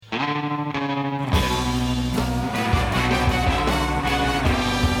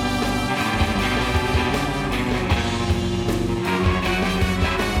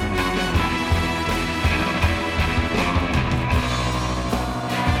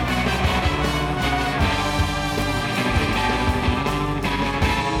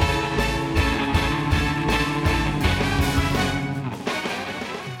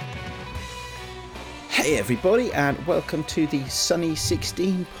everybody, and welcome to the Sunny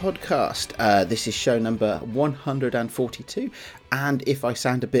 16 podcast. This is show number 142, and if I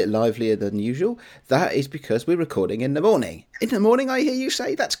sound a bit livelier than usual, that is because we're recording in the morning. In the morning, I hear you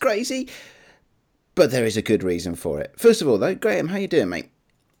say? That's crazy. But there is a good reason for it. First of all, though, Graham, how you doing, mate?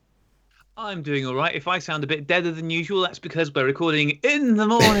 I'm doing all right. If I sound a bit deader than usual, that's because we're recording in the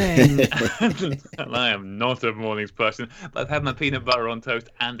morning. And I am not a mornings person, but I've had my peanut butter on toast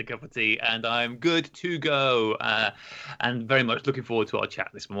and a cup of tea, and I'm good to go. And very much looking forward to our chat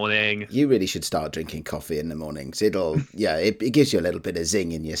this morning. You really should start drinking coffee in the mornings. It gives you a little bit of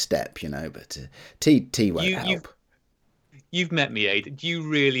zing in your step, you know, but tea won't help. You've met me, Aid. Do you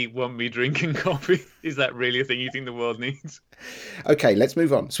really want me drinking coffee? Is that really a thing you think the world needs? Okay, let's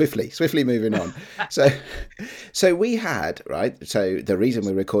move on. Swiftly moving on. So we had, right, so the reason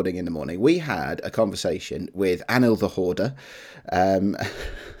we're recording in the morning, we had a conversation with Anil the Hoarder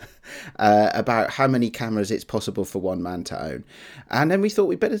about how many cameras it's possible for one man to own. And then we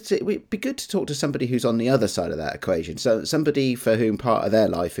thought it'd be good to talk to somebody who's on the other side of that equation. So somebody for whom part of their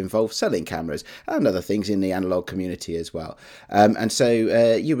life involves selling cameras and other things in the analog community as well. And so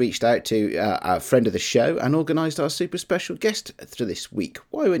you reached out to a friend of the show and organised our super special guest for this week.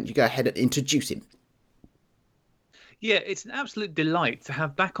 Why wouldn't you go ahead and introduce him? Yeah, it's an absolute delight to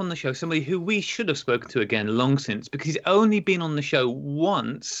have back on the show somebody who we should have spoken to again long since, because he's only been on the show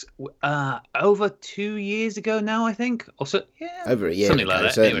once, over 2 years ago now, I think. Or so, yeah, over a year something ago, like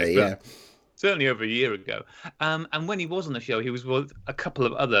that. Certainly, anyway, yeah. Certainly over a year ago. And when he was on the show, he was with a couple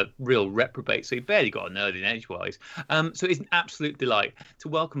of other real reprobates, so he barely got a nerd in edgewise. So it's an absolute delight to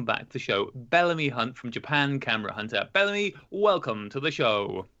welcome back to the show Bellamy Hunt from Japan Camera Hunter. Bellamy, welcome to the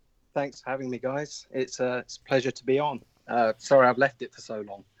show. Thanks for having me, guys. It's a pleasure to be on. Sorry I've left it for so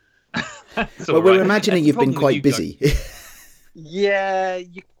long. Well, we're imagining you've been quite busy. Yeah,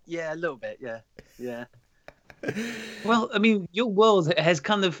 a little bit, yeah. Well, I mean, your world has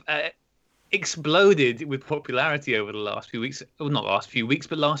kind of exploded with popularity over the last few weeks. Well, not last few weeks,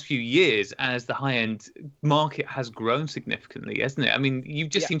 but last few years, as the high-end market has grown significantly, hasn't it? I mean, you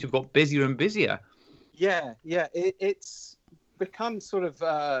just seem to have got busier and busier. Yeah. It's become sort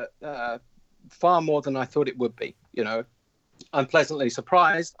of far more than I thought it would be. You know, I'm pleasantly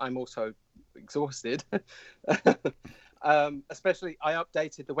surprised. I'm also exhausted. Especially, I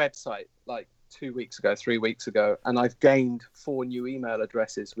updated the website like 3 weeks ago, and I've gained 4 new email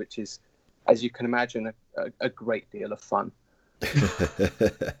addresses, which is, as you can imagine, a great deal of fun.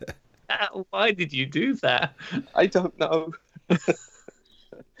 Why did you do that? I don't know.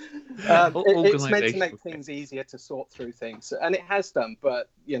 It's meant to make things easier to sort through things, and it has done. But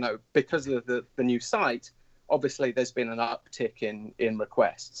you know, because of the new site, obviously there's been an uptick in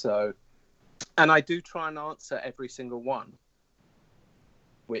requests. So, and I do try and answer every single one,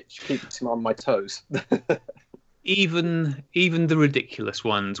 which keeps me on my toes. Even the ridiculous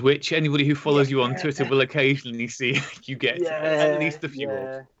ones, which anybody who follows you on Twitter will occasionally see you get at least a few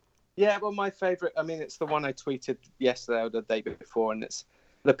of. Yeah, well, my favourite, I mean, it's the one I tweeted yesterday or the day before, and it's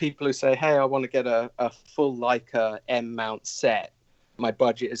the people who say, hey, I want to get a full Leica M-mount set. My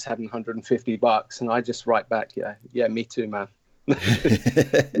budget is $750, and I just write back, yeah, me too, man.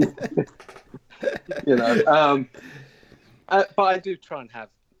 You know, but I do try and have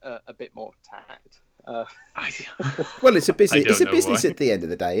a bit more tact. Well, it's a business. It's a business at the end of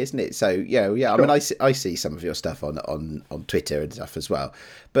the day, isn't it? So yeah. Sure. I mean, I see some of your stuff on Twitter and stuff as well.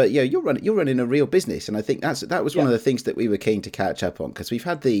 But yeah, you're running a real business, and I think that was one of the things that we were keen to catch up on, because we've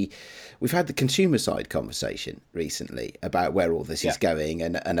had the consumer side conversation recently about where all this is going,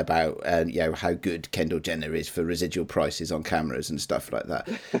 and about how good Kendall Jenner is for residual prices on cameras and stuff like that.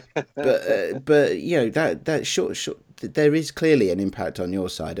 but you know that short. There is clearly an impact on your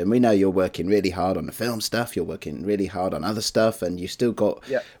side, and we know you're working really hard on the film stuff, you're working really hard on other stuff, and you still got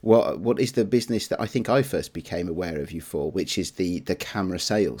what is the business that I think I first became aware of you for, which is the camera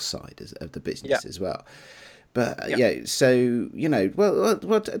sales side of the business as well. But so you know, well,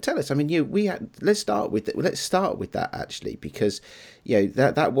 tell us. I mean, let's start with that actually, because you know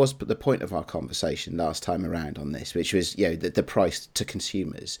that was the point of our conversation last time around on this, which was the price to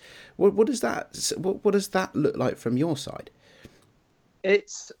consumers. What does that look like from your side?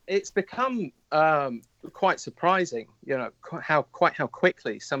 It's become quite surprising, you know, how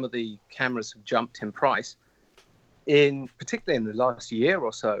quickly some of the cameras have jumped in price, particularly in the last year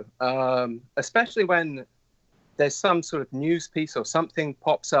or so, especially when there's some sort of news piece or something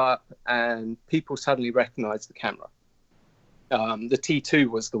pops up and people suddenly recognize the camera. The T2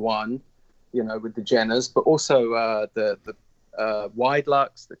 was the one, you know, with the Jenners, but also the Wide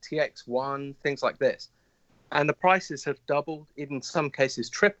Lux, the TX1, things like this. And the prices have doubled, in some cases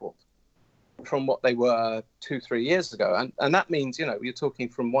tripled, from what they were 2-3 years ago, and that means you're talking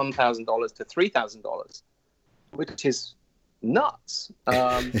from $1,000 to $3,000, which is nuts.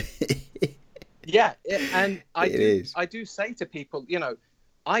 Yeah, and I do say to people,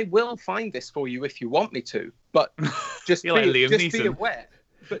 I will find this for you if you want me to, but just be aware.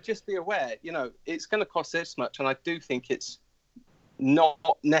 But just be aware, it's going to cost this much, and I do think it's not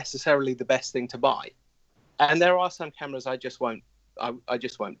necessarily the best thing to buy. And there are some cameras I just won't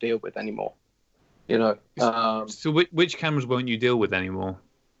deal with anymore. So which cameras won't you deal with anymore?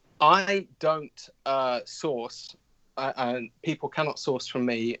 I don't source, and people cannot source from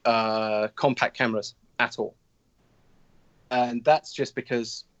me compact cameras at all. And that's just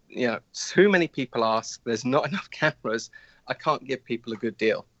because, too many people ask, there's not enough cameras. I can't give people a good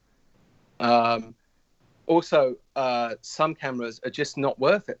deal. Also, some cameras are just not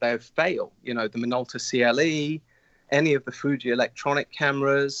worth it. They fail. The Minolta CLE, any of the Fuji electronic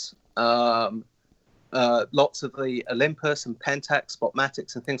cameras, lots of the Olympus and Pentax,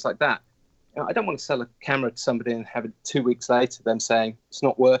 Spotmatics and things like that. I don't want to sell a camera to somebody and have it 2 weeks later them saying it's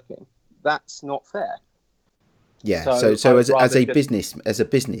not working. That's not fair. Yeah. So as a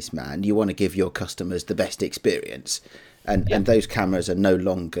businessman, you want to give your customers the best experience, and those cameras are no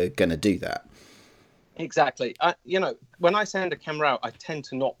longer going to do that. Exactly. When I send a camera out, I tend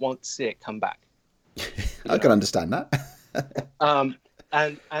to not want to see it come back. I can understand that.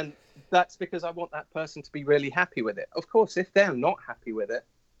 And that's because I want that person to be really happy with it. Of course, if they're not happy with it,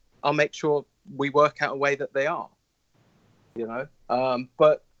 I'll make sure we work out a way that they are.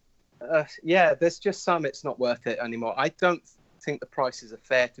 There's just some it's not worth it anymore. I don't think the prices are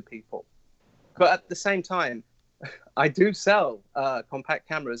fair to people. But at the same time, I do sell compact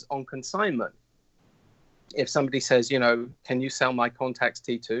cameras on consignment. If somebody says, can you sell my Contax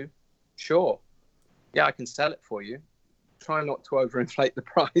T2? Sure. Yeah, I can sell it for you. Try not to overinflate the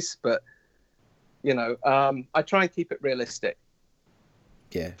price, but, I try and keep it realistic.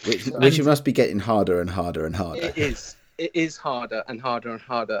 Yeah, which must be getting harder and harder and harder. It is harder and harder and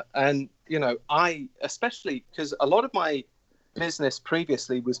harder. And, I, especially because a lot of my business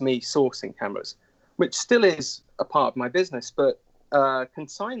previously was me sourcing cameras, which still is a part of my business, but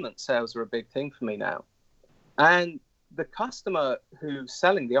consignment sales are a big thing for me now. And the customer who's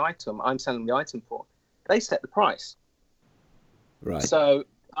selling the item, I'm selling the item for, they set the price. Right. So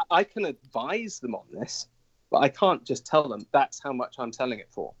I can advise them on this, but I can't just tell them that's how much I'm selling it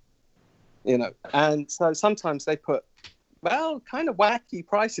for. And so sometimes they put, kind of wacky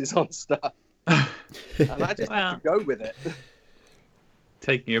prices on stuff. And I just have to go with it.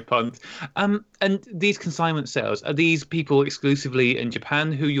 Taking a punt. And these consignment sales, are these people exclusively in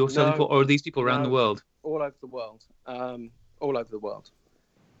Japan who you're selling for, or are these people around the world? All over the world. All over the world.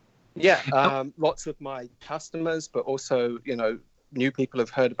 Yeah, lots of my customers, but also, new people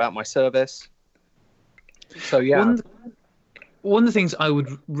have heard about my service. So, yeah. One of the things I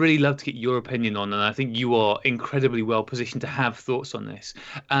would really love to get your opinion on, and I think you are incredibly well positioned to have thoughts on this,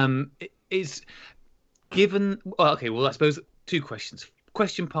 is given... I suppose two questions.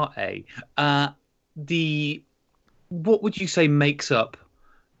 Question part A, what would you say makes up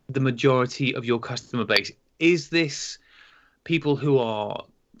the majority of your customer base? Is this people who are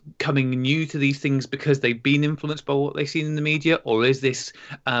coming new to these things because they've been influenced by what they've seen in the media, or is this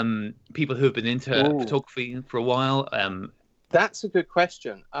people who have been into photography for a while? That's a good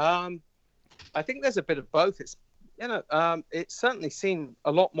question. I think there's a bit of both. It's it's certainly seen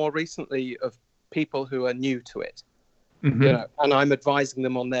a lot more recently of people who are new to it. Mm-hmm. And I'm advising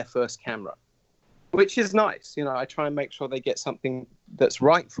them on their first camera, which is nice. I try and make sure they get something that's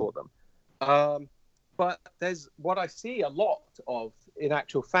right for them. But there's what I see a lot of, in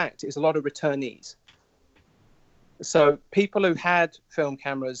actual fact, is a lot of returnees. So people who had film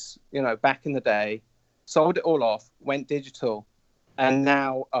cameras, back in the day, sold it all off, went digital, and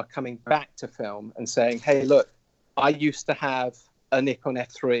now are coming back to film and saying, hey, look, I used to have a Nikon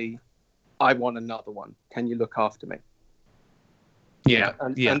F3. I want another one. Can you look after me? Yeah.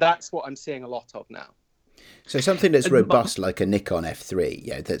 And that's what I'm seeing a lot of now. So something that's robust like a Nikon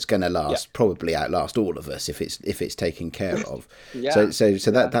F3, that's going to probably outlast all of us if it's taken care of.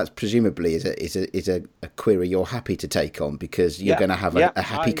 That's presumably is a query you're happy to take on, because you're going to have a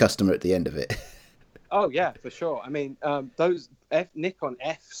happy customer at the end of it. Oh yeah, for sure. I mean, those Nikon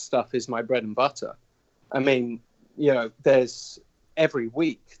F stuff is my bread and butter. I mean, there's every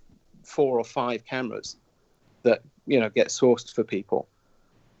week 4 or 5 cameras that get sourced for people.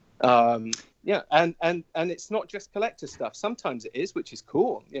 And it's not just collector stuff. Sometimes it is, which is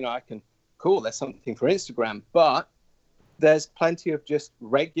cool. There's something for Instagram, but there's plenty of just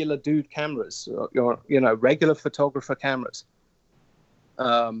regular dude cameras, or regular photographer cameras.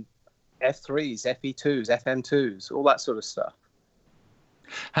 F3s, FE2s, FM2s, all that sort of stuff.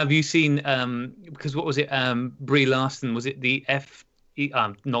 Have you seen? Because what was it? Brie Larson, was it the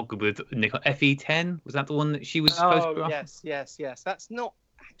not good with Nikon, FE10? Was that the one that she was supposed to? Oh yes. That's not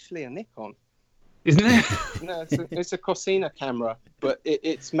actually a Nikon, isn't it? No, it's a Corsina camera, but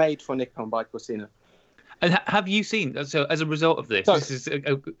it's made for Nikon by Corsina. And have you seen? So as a result of this, this is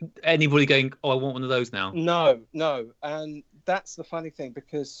anybody going, "Oh, I want one of those now." No, and that's the funny thing,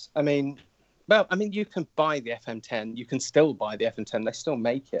 because you can buy the FM10. You can still buy the FM10. They still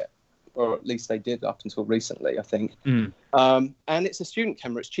make it, or at least they did up until recently, I think. And it's a student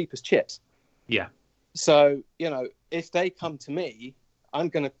camera. It's cheap as chips. Yeah. So if they come to me,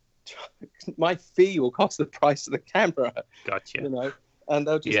 my fee will cost the price of the camera. Gotcha. And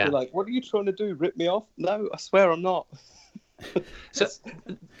they'll just be like, "What are you trying to do? Rip me off?" No, I swear I'm not. So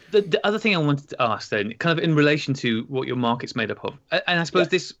the other thing I wanted to ask then, kind of in relation to what your market's made up of, and I suppose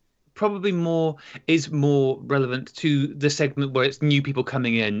this probably is more relevant to the segment where it's new people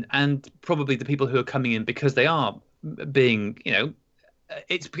coming in, and probably the people who are coming in because they are being,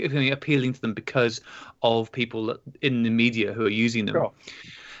 it's becoming appealing to them because of people in the media who are using them. Sure.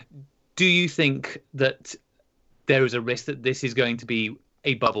 Do you think that there is a risk that this is going to be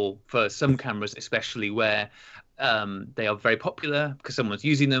a bubble for some cameras, especially where they are very popular because someone's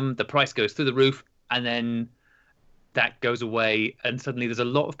using them, the price goes through the roof, and then that goes away, and suddenly there's a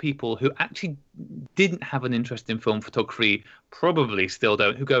lot of people who actually didn't have an interest in film photography, probably still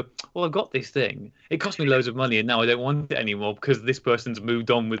don't, who go, "Well, I've got this thing. It cost me loads of money, and now I don't want it anymore because this person's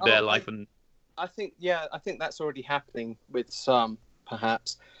moved on with their life." And I think that's already happening with some,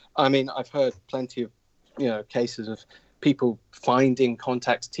 perhaps. I mean, I've heard plenty of cases of people finding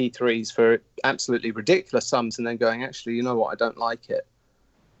Contax T3s for absolutely ridiculous sums and then going, "Actually, you know what? I don't like it."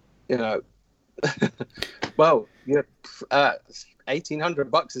 Well,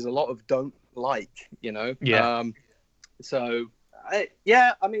 $1,800 is a lot of don't like, Yeah.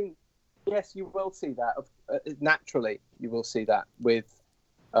 I mean, yes, you will see that. Naturally, you will see that with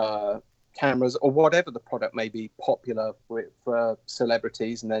cameras or whatever the product may be popular with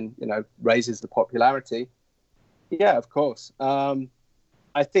celebrities, and then raises the popularity. Yeah, of course. I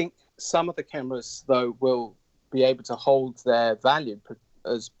think some of the cameras though will be able to hold their value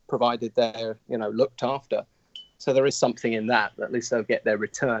as provided they're looked after. So there is something in that. At least they'll get their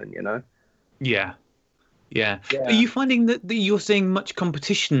return. Yeah. Are you finding that you're seeing much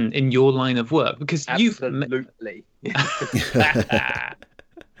competition in your line of work? Because absolutely.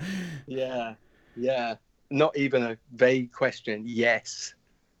 Yeah. Not even a vague question. Yes.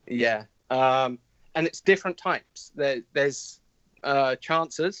 Yeah. And it's different types. There's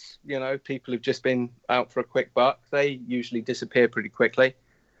chancers, people who've just been out for a quick buck. They usually disappear pretty quickly.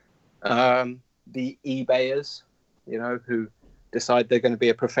 The eBayers, who decide they're going to be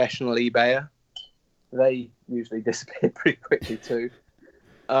a professional eBayer, they usually disappear pretty quickly too.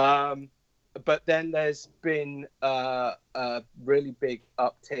 But then there's been a really big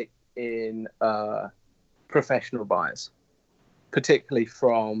uptick in professional buyers, particularly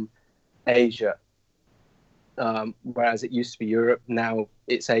from Asia. Whereas it used to be Europe, now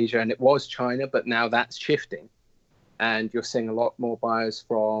it's Asia, and it was China, but now that's shifting. And you're seeing a lot more buyers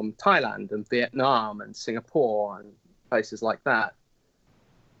from Thailand and Vietnam and Singapore and places like that.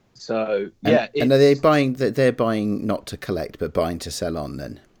 So, and are they buying? They're buying not to collect, but buying to sell on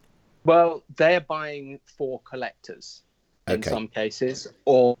then? Well, they're buying for collectors in some cases,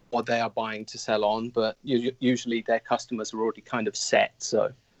 or they are buying to sell on, but usually their customers are already kind of set,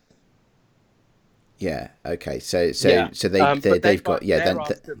 so... Yeah. Okay. So they've got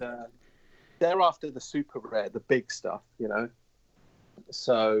they're after the super rare, the big stuff,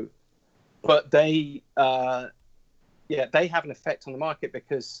 So, but they have an effect on the market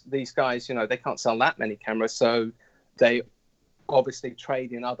because these guys, they can't sell that many cameras, so they obviously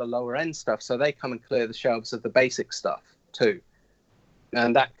trade in other lower end stuff. So they come and clear the shelves of the basic stuff too,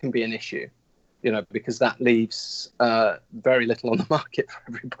 and that can be an issue, because that leaves very little on the market for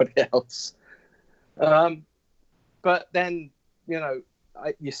everybody else. But then,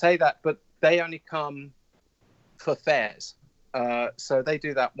 you say that, but they only come for fairs. So they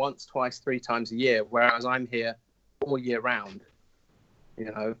do that once, twice, 3 times a year, whereas I'm here all year round,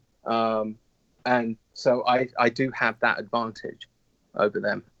 and so I do have that advantage over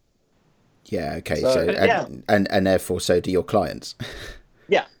them. Yeah. Okay. So and therefore, so do your clients.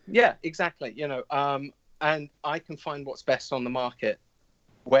 Yeah, exactly. And I can find what's best on the market,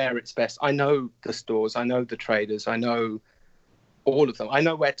 where it's best. I know the stores, I know the traders, I know all of them. I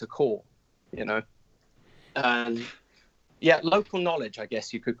know where to call, and local knowledge, I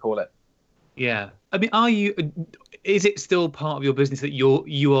guess you could call it. Yeah. I mean, is it still part of your business that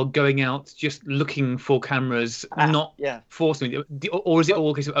you are going out just looking for cameras, not Yeah. forcing it, or is it Well,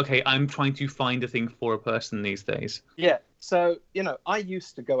 all a case of, okay, I'm trying to find a thing for a person these days? yeah. So, I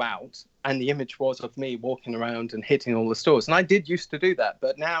used to go out and the image was of me walking around and hitting all the stores. And I did used to do that.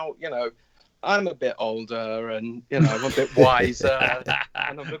 But now, I'm a bit older and, I'm a bit wiser and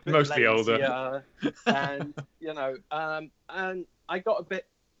I'm a bit Mostly lazier. older. And, and I got a bit,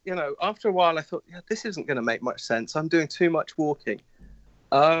 after a while I thought, yeah, this isn't going to make much sense. I'm doing too much walking.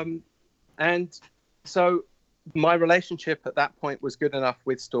 And so my relationship at that point was good enough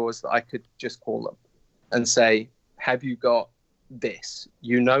with stores that I could just call them and say, have you got this?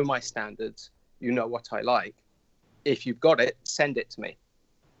 You know my standards. You know what I like. If you've got it, send it to me.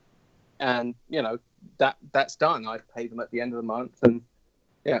 And, that's done. I pay them at the end of the month. And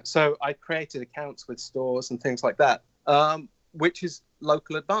so I created accounts with stores and things like that, which is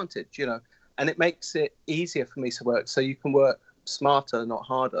local advantage, and it makes it easier for me to work. So you can work smarter, not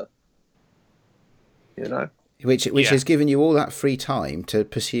harder, Which has given you all that free time to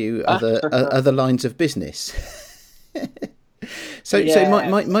pursue other lines of business. So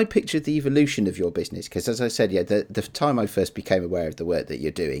my picture of the evolution of your business, because as I said, the time I first became aware of the work that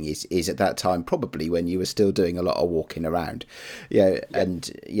you're doing is at that time probably when you were still doing a lot of walking around, and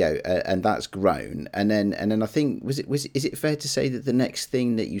that's grown, and then I think is it fair to say that the next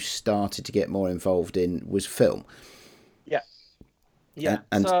thing that you started to get more involved in was film?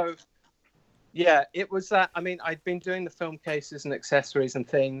 It was that. I mean, I'd been doing the film cases and accessories and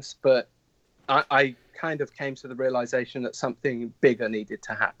things, but I kind of came to the realization that something bigger needed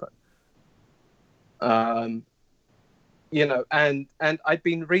to happen. And I'd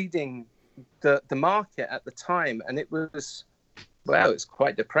been reading the market at the time, and it's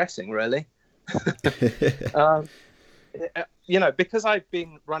quite depressing, really. Because I've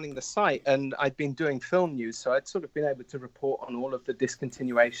been running the site and I'd been doing film news, so I'd sort of been able to report on all of the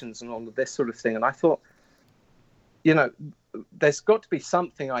discontinuations and all of this sort of thing. And I thought, there's got to be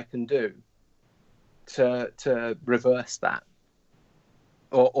something I can do to reverse that,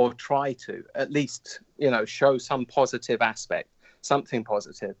 or try to at least show some positive aspect, something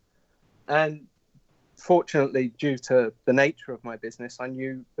positive. And fortunately, due to the nature of my business, I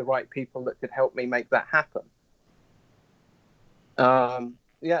knew the right people that could help me make that happen. So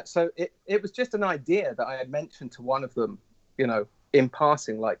it was just an idea that I had mentioned to one of them, in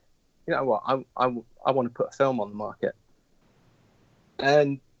passing, like, I want to put a film on the market.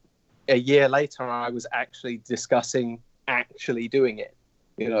 And a year later, I was actually discussing actually doing it,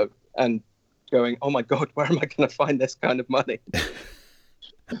 and going, oh my God, where am I going to find this kind of money?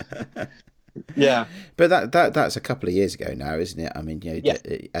 Yeah, but that's a couple of years ago now, isn't it? I mean,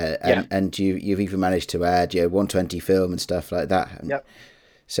 and you've even managed to add 120 film and stuff like that. Yep.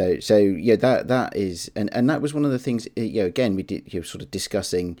 So that is, and that was one of the things. Again, we did sort of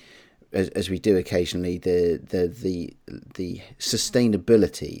discussing, as we do occasionally, the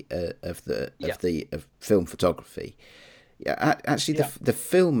sustainability of film photography. Yeah, actually, the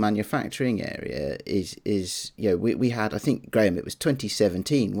film manufacturing area is we had, I think, Graham, it was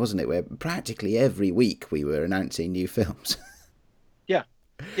 2017, wasn't it, where practically every week we were announcing new films.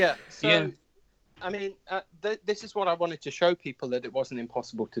 So I mean, this is what I wanted to show people, that it wasn't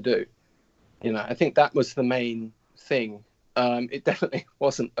impossible to do. I think that was the main thing. It definitely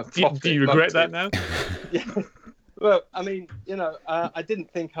wasn't a profit. Do you regret that now? Yeah. Well, I mean, I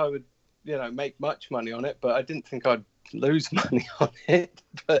didn't think I would, make much money on it, but I didn't think I'd lose money on it.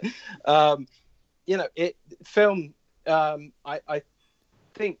 But film. I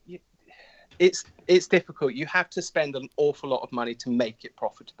think it's difficult. You have to spend an awful lot of money to make it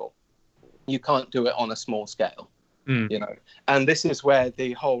profitable. You can't do it on a small scale. And this is where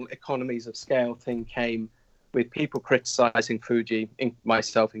the whole economies of scale thing came, with people criticizing Fuji,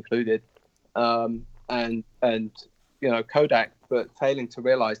 myself included, and Kodak, but failing to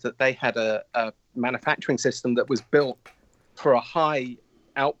realize that they had a manufacturing system that was built for a high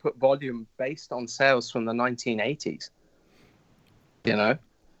output volume based on sales from the 1980s.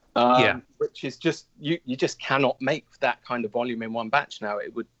 Which is just you just cannot make that kind of volume in one batch now.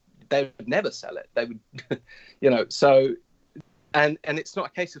 They would never sell it. They would, so. And it's not a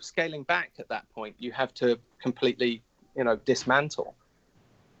case of scaling back at that point. You have to completely, dismantle.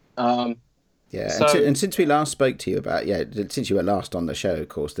 And since we last spoke to you about, since you were last on the show, of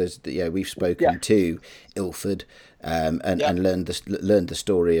course, we've spoken to Ilford, and learned the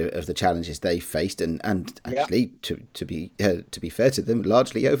story of the challenges they faced, and actually to be fair to them,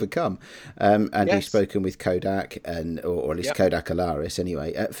 largely overcome. We've spoken with Kodak or at least Kodak Alaris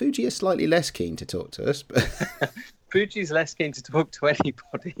anyway. Fuji is slightly less keen to talk to us, but Fuji's less keen to talk to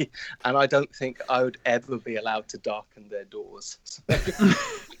anybody, and I don't think I would ever be allowed to darken their doors.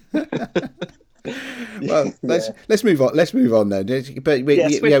 Well, let's move on. Let's move on then. But we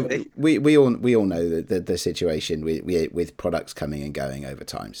all know the situation with products coming and going over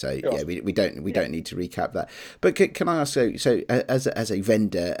time. So yeah, we don't need to recap that. But can I ask? So as a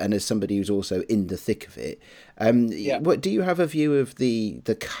vendor and as somebody who's also in the thick of it, what do you have a view of the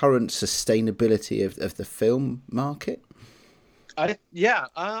current sustainability of the film market?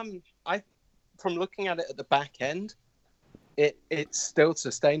 From looking at it at the back end, it's still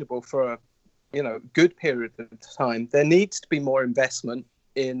sustainable for a good period of time. There needs to be more investment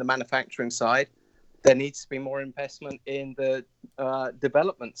in the manufacturing side. There needs to be more investment in the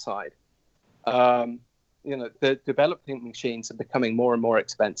development side. The developing machines are becoming more and more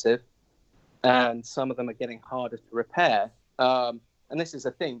expensive, and some of them are getting harder to repair. And this is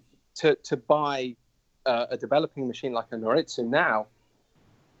a thing, to buy a developing machine like a Noritsu now,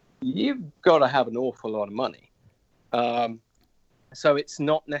 you've got to have an awful lot of money. So it's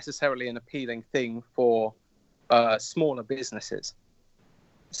not necessarily an appealing thing for smaller businesses.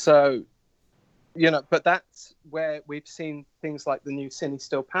 So, but that's where we've seen things like the new Cine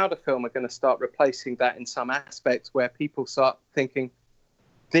Still Powder film are going to start replacing that in some aspects, where people start thinking,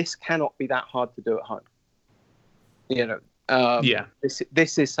 this cannot be that hard to do at home.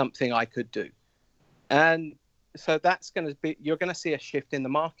 This is something I could do. And so you're going to see a shift in the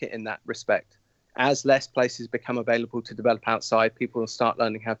market in that respect. As less places become available to develop outside, people will start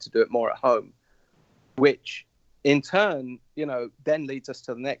learning how to do it more at home, which in turn, then leads us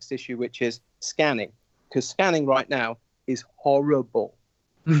to the next issue, which is scanning. Because scanning right now is horrible.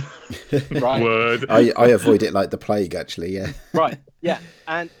 Right? Word. I avoid it like the plague, actually, yeah. Right, yeah.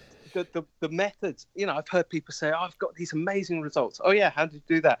 And the methods, I've heard people say, I've got these amazing results. Oh, yeah, how did you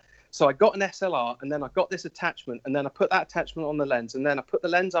do that? So I got an SLR, and then I got this attachment, and then I put that attachment on the lens, and then I put the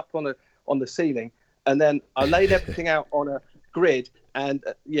lens up on the ceiling, and then I laid everything out on a grid, and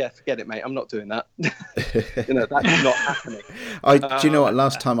forget it, mate. I'm not doing that. That's not happening. Do you know what?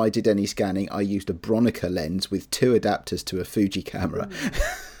 Last time I did any scanning, I used a Bronica lens with 2 adapters to a Fuji camera.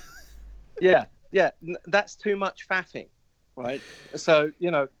 Yeah, that's too much faffing, right? So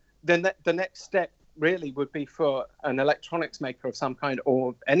then the next step really would be for an electronics maker of some kind,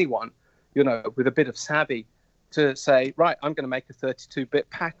 or anyone, with a bit of savvy, to say, right, I'm going to make a 32-bit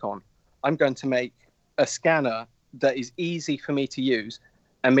pack-on. I'm going to make a scanner that is easy for me to use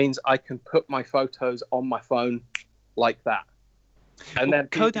and means I can put my photos on my phone like that. And then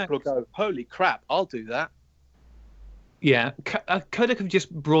Kodak will go, holy crap, I'll do that. Yeah, Kodak have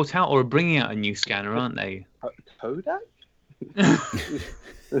just brought out or are bringing out a new scanner, aren't they? Kodak?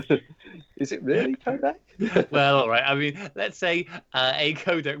 Is it really Kodak? Well, all right. I mean, let's say a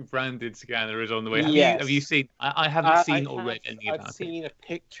Kodak branded scanner is on the way. Have you seen? I haven't seen or read anything about it. I've seen a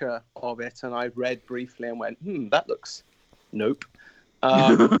picture of it, and I read briefly and went, that looks nope.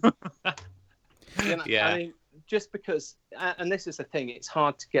 Yeah. I mean, just because, and this is the thing, it's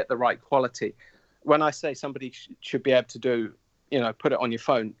hard to get the right quality. When I say somebody should be able to do, put it on your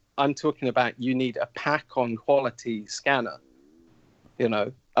phone, I'm talking about you need a pack-on quality scanner.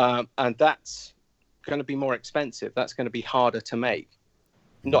 And that's going to be more expensive. That's going to be harder to make.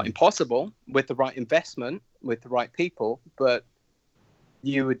 Not impossible with the right investment, with the right people, but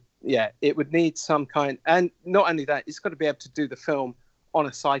it would need some kind. And not only that, it's got to be able to do the film on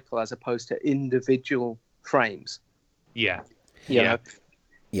a cycle as opposed to individual frames. Yeah.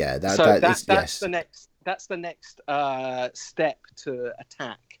 That's the next step to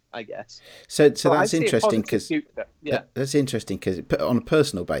attack, I guess. So that's interesting because that's interesting because on a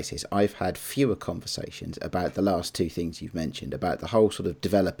personal basis, I've had fewer conversations about the last 2 things you've mentioned, about the whole sort of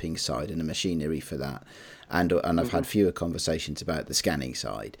developing side and the machinery for that, and I've had fewer conversations about the scanning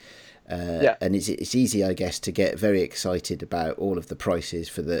side. And it's easy, I guess, to get very excited about all of the prices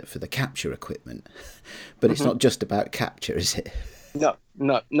for the capture equipment, but it's not just about capture, is it? No.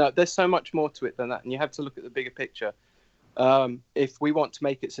 There's so much more to it than that, and you have to look at the bigger picture. If we want to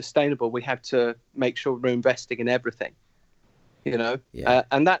make it sustainable, we have to make sure we're investing in everything, and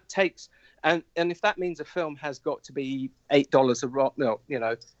that takes, and if that means a film has got to be $8 a roll,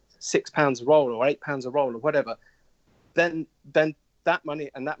 £6 a roll or £8 a roll or whatever, then that money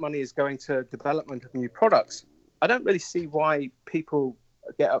is going to development of new products. I don't really see why people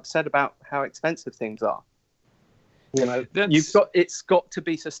get upset about how expensive things are. It's got to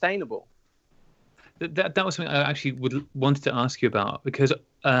be sustainable. That was something I actually wanted to ask you about, because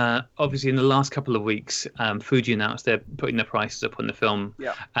obviously in the last couple of weeks, Fuji announced they're putting their prices up on the film,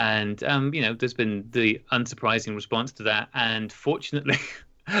 and there's been the unsurprising response to that, and fortunately,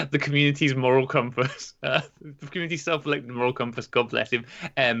 the community's moral compass, the community's self-elected moral compass, God bless him,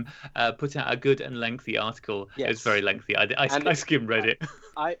 put out a good and lengthy article. Yes. It's very lengthy. I skim read it.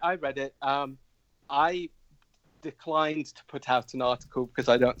 I read it. I declined to put out an article because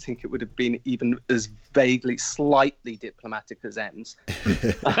I don't think it would have been even as vaguely, slightly diplomatic as M's.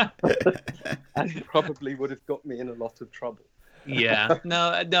 And it probably would have got me in a lot of trouble. Yeah,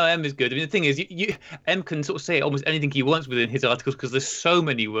 no, M is good. I mean, the thing is, M can sort of say almost anything he wants within his articles because there's so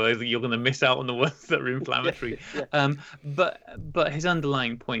many words that you're going to miss out on the words that are inflammatory. Yeah. But his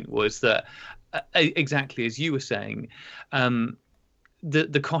underlying point was that exactly as you were saying,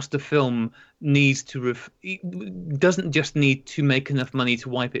 the cost of film needs to doesn't just need to make enough money to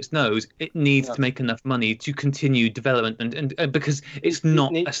wipe its nose. It needs to make enough money to continue development and because it's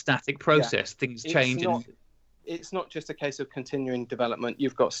not a static process. Yeah. Things change. It's not just a case of continuing development.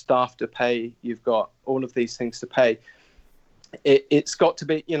 You've got staff to pay. You've got all of these things to pay. It's got to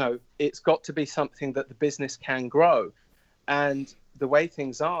be, it's got to be something that the business can grow. And the way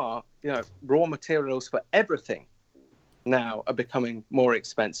things are, raw materials for everything now are becoming more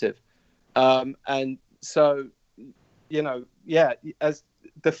expensive. And so, as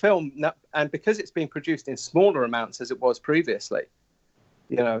the film, and because it's being produced in smaller amounts as it was previously,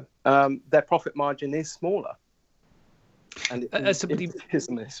 their profit margin is smaller. And it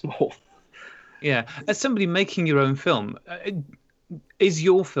isn't small. Yeah. As somebody making your own film, is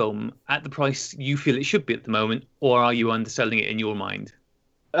your film at the price you feel it should be at the moment, or are you underselling it in your mind?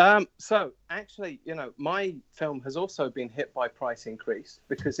 So actually, my film has also been hit by price increase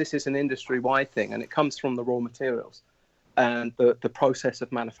because this is an industry-wide thing and it comes from the raw materials and the process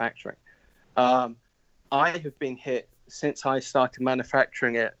of manufacturing. I have been hit since I started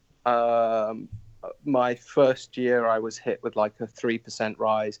manufacturing it. My first year I was hit with like a 3%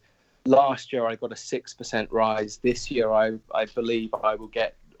 rise. Last year I got a 6% rise. This year I believe I will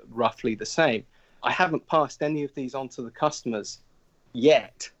get roughly the same. I haven't passed any of these on to the customers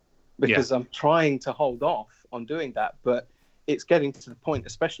yet because I'm trying to hold off on doing that. But it's getting to the point,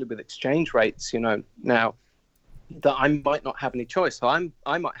 especially with exchange rates, now that I might not have any choice. So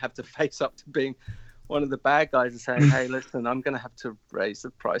I might have to face up to being one of the bad guys and saying, hey, listen, I'm going to have to raise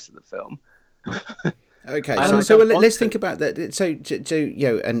the price of the film. Okay, so let's think about that. So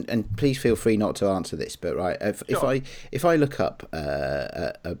and please feel free not to answer this, but right, if I look up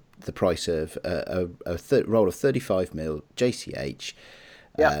the price of a roll of 35mm JCH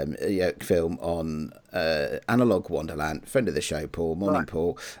film on Analog Wonderland, friend of the show, Paul. Morning,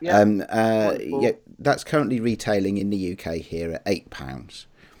 Paul. That's currently retailing in the UK here at £8.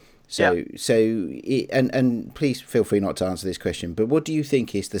 And please feel free not to answer this question, but what do you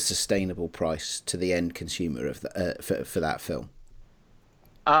think is the sustainable price to the end consumer of for that film?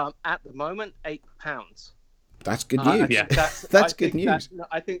 At the moment, £8. That's good news. That's good news.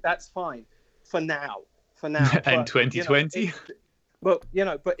 I think that's fine for now. In 2020. But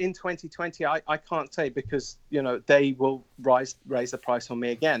in 2020, I can't say because they will raise the price on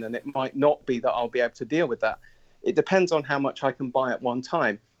me again, and it might not be that I'll be able to deal with that. It depends on how much I can buy at one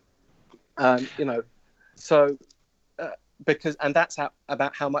time. Because that's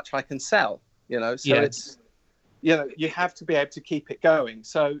about how much I can sell, it's, you have to be able to keep it going.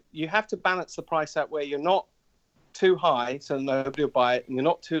 So you have to balance the price out where you're not too high, so nobody will buy it, and you're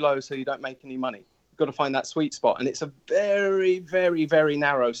not too low, so you don't make any money. You've got to find that sweet spot. And it's a very, very, very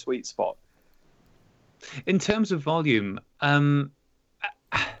narrow sweet spot. In terms of volume,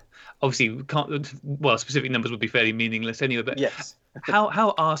 obviously, we can't. Well, specific numbers would be fairly meaningless anyway. But yes,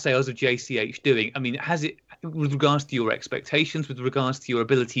 how are sales of JCH doing? I mean, has it, with regards to your expectations, with regards to your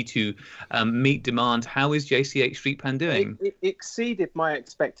ability to meet demand, how is JCH Street Pan doing? It exceeded my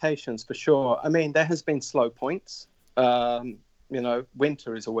expectations for sure. I mean, there has been slow points.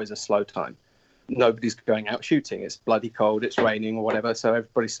 Winter is always a slow time. Nobody's going out shooting. It's bloody cold. It's raining or whatever, so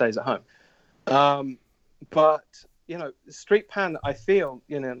everybody stays at home. But Street Pan, I feel,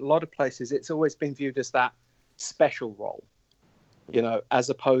 in a lot of places, it's always been viewed as that special role, as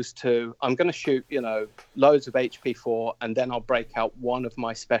opposed to, I'm going to shoot, loads of HP4 and then I'll break out one of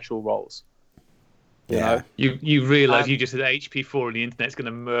my special roles. You realise you just said HP4 and the internet's going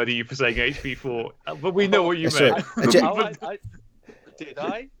to murder you for saying HP4, but we know what you meant. Did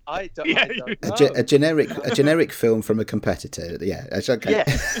I? I don't. A generic film from a competitor. Yeah, that's okay.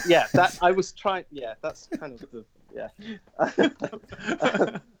 Yeah. That I was trying. Yeah, that's kind of the. Yeah.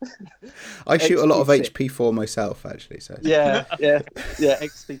 I shoot a lot of HP4 myself, actually. So. Yeah,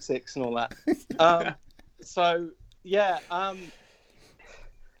 XP6 and all that.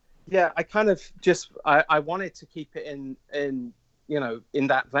 I kind of just I wanted to keep it in in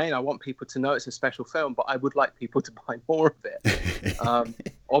that vein. I want people to know it's a special film, but I would like people to buy more of it.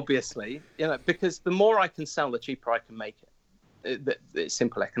 obviously, because the more I can sell, the cheaper I can make it. It's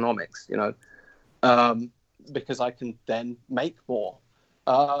simple economics, because I can then make more.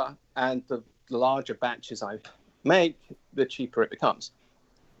 And the larger batches I make, the cheaper it becomes.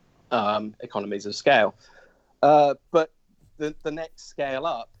 Economies of scale. But the next scale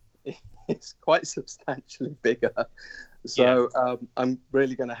up is quite substantially bigger. So I'm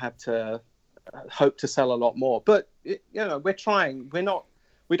really going to have to hope to sell a lot more. But, we're trying.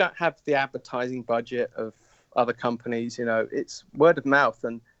 We don't have the advertising budget of other companies. It's word of mouth.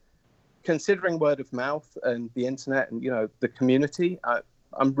 And considering word of mouth and the internet and, the community,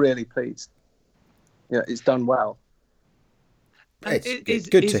 I'm really pleased. It's done well. It's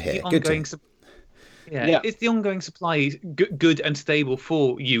good to hear. Is the ongoing supply good and stable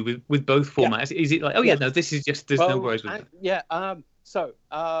for you with both formats? Is it like, this is just, there's no worries with it?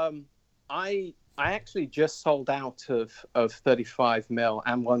 I actually just sold out of 35 mil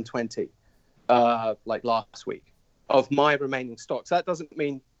and 120 like last week of my remaining stock. So that doesn't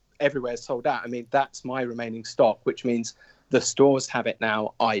mean everywhere's sold out. I mean, that's my remaining stock, which means the stores have it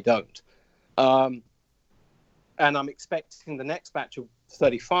now, I don't. And I'm expecting the next batch of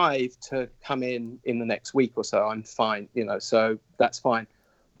 35 to come in the next week or so. I'm fine, so that's fine.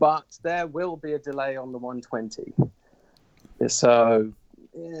 But there will be a delay on the 120. So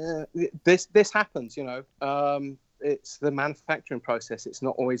this happens, it's the manufacturing process. It's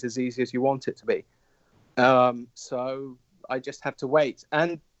not always as easy as you want it to be. So I just have to wait.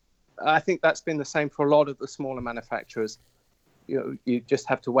 And I think that's been the same for a lot of the smaller manufacturers. You just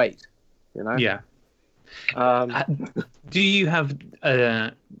have to wait, Yeah. Do you have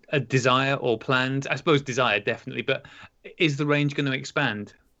a desire or plans? I suppose desire, definitely, but is the range going to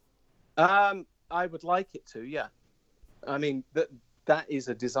expand? I would like it to, yeah. I mean, that is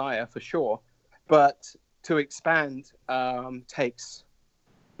a desire for sure, but to expand takes,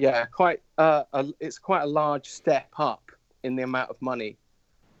 it's quite a large step up in the amount of money,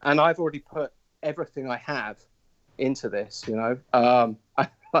 and I've already put everything I have into this. I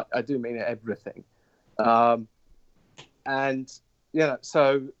do mean everything. And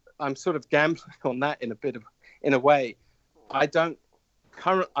so I'm sort of gambling on that in a way. I'm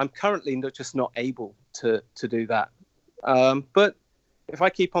currently just not able to do that. But if I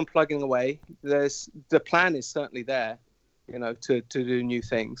keep on plugging away, the plan is certainly there, to do new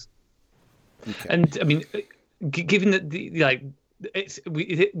things. Okay. And I mean, given that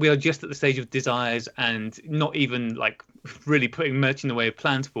we are just at the stage of desires and not even like really putting much in the way of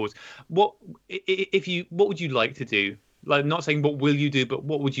plans forward. What would you like to do? Like, not saying what will you do, but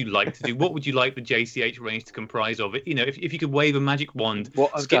what would you like to do? What would you like the JCH range to comprise of? If you could wave a magic wand,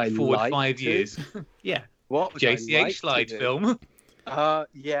 skip forward 5 years. Yeah. What would JCH slide film?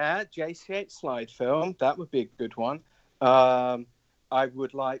 JCH slide film. That would be a good one. I'd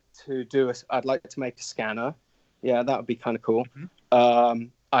like to make a scanner. Yeah, that would be kind of cool. Mm-hmm.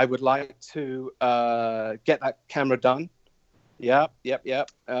 I would like to get that camera done. Yep.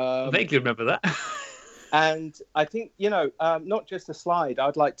 I vaguely remember that. And I think, not just a slide.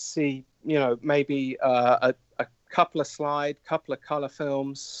 I'd like to see, maybe a couple of color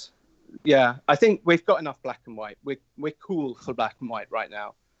films. Yeah, I think we've got enough black and white. We're cool for black and white right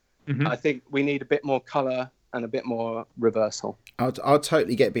now. Mm-hmm. I think we need a bit more color and a bit more reversal. I'll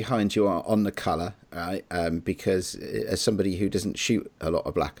totally get behind you on the colour, right? Because as somebody who doesn't shoot a lot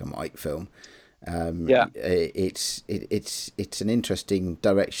of black and white film, it's an interesting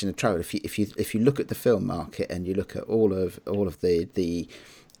direction of travel. If you look at the film market and you look at all of the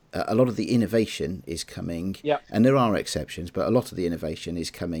a lot of the innovation is coming, and there are exceptions, but a lot of the innovation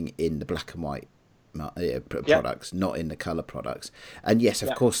is coming in the black and white products, not in the color products. And yes,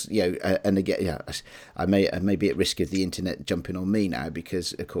 of course, and again, I may be at risk of the internet jumping on me now,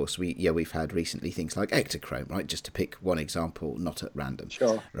 because of course we've had recently things like Ektachrome, right? Just to pick one example, not at random,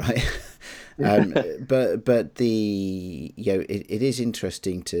 sure, right? But the it is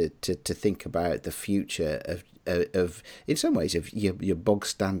interesting to think about the future of in some ways of your bog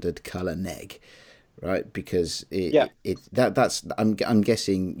standard color neg. Right, because I'm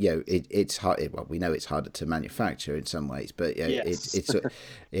guessing it's hard. Well, we know it's harder to manufacture in some ways, but it's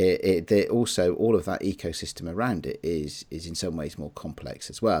also all of that ecosystem around it is in some ways more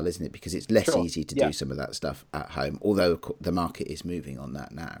complex as well, isn't it? Because it's less easy to do some of that stuff at home, although the market is moving on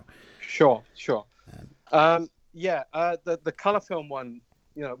that now. Sure. The color film one,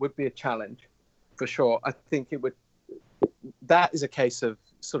 would be a challenge for sure. I think it would. That is a case of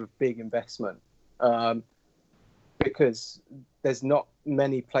sort of big investment. Because there's not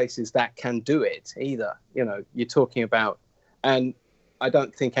many places that can do it either. You're talking about, and I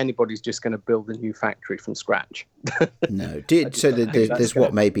don't think anybody's just going to build a new factory from scratch. No. There's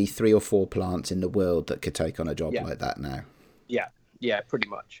maybe 3 or 4 plants in the world that could take on a job like that now. Yeah, pretty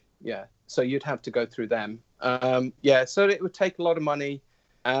much. Yeah. So you'd have to go through them. So it would take a lot of money,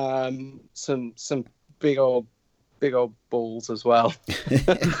 some big old balls as well.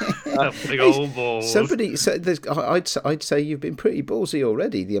 Big old balls. I'd say you've been pretty ballsy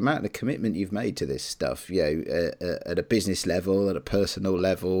already. The amount of commitment you've made to this stuff, at a business level, at a personal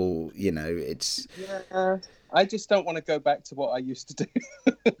level, it's. Yeah, I just don't want to go back to what I used to do.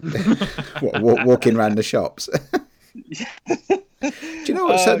 Walking around the shops. Do you know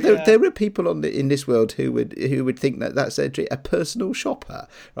what? So there are people in this world who would think that that's a personal shopper,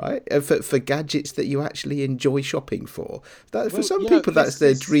 right? For gadgets that you actually enjoy shopping for. For some people, that's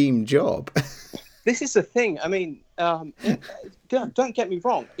their dream job. This is the thing. I mean, don't get me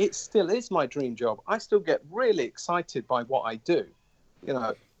wrong. It still is my dream job. I still get really excited by what I do,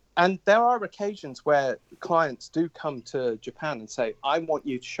 And there are occasions where clients do come to Japan and say, "I want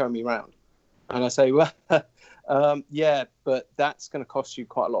you to show me around," and I say, "Well." Yeah, but that's going to cost you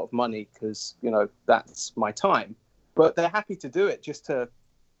quite a lot of money because, that's my time. But they're happy to do it just to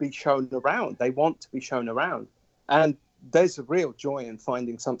be shown around. They want to be shown around. And there's a real joy in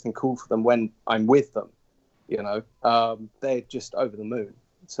finding something cool for them when I'm with them. They're just over the moon.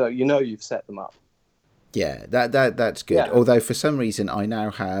 So, you've set them up. Yeah, that's good. Yeah. Although for some reason I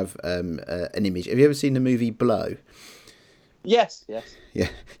now have an image. Have you ever seen the movie Blow? Yes. Yeah.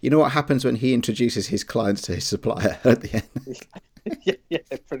 You know what happens when he introduces his clients to his supplier at the end? yeah,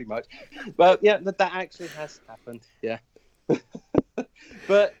 pretty much. Well, yeah, that actually has happened. Yeah.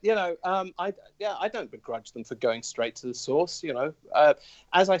 But, I don't begrudge them for going straight to the source,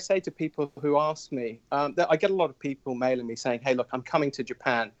 As I say to people who ask me, I get a lot of people mailing me saying, "Hey, look, I'm coming to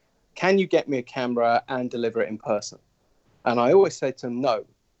Japan. Can you get me a camera and deliver it in person?" And I always say to them, no.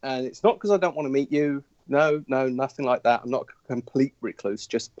 And it's not because I don't want to meet you. No, nothing like that. I'm not a complete recluse,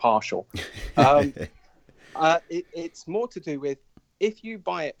 just partial. It's more to do with if you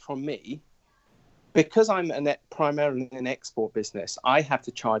buy it from me, because I'm primarily an export business, I have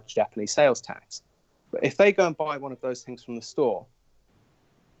to charge Japanese sales tax. But if they go and buy one of those things from the store,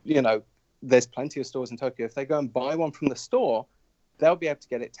 there's plenty of stores in Tokyo. If they go and buy one from the store, they'll be able to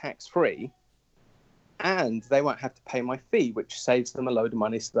get it tax-free, and they won't have to pay my fee, which saves them a load of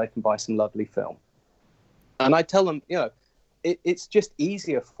money so they can buy some lovely film. And I tell them, it's just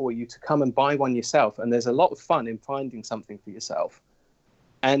easier for you to come and buy one yourself. And there's a lot of fun in finding something for yourself.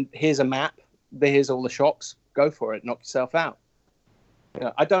 And here's a map. Here's all the shops. Go for it. Knock yourself out.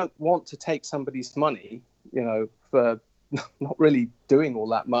 I don't want to take somebody's money, for not really doing all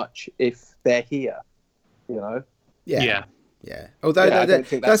that much if they're here, Yeah. Although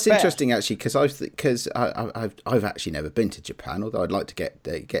that's interesting actually, because I've actually never been to Japan, although I'd like to get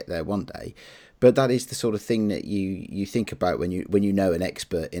there one day. But that is the sort of thing that you think about when you know an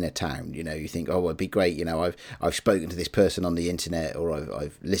expert in a town. You think, oh, it'd be great. I've spoken to this person on the internet, or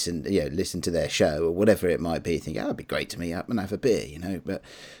I've listened to their show, or whatever it might be. You think, it'd be great to meet up and have a beer. But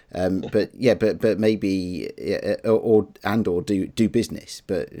maybe or do business.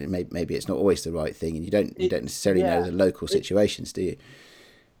 But maybe it's not always the right thing, and you don't necessarily know the local situations, do you?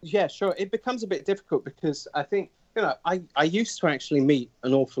 Yeah, sure. It becomes a bit difficult because I think. I used to actually meet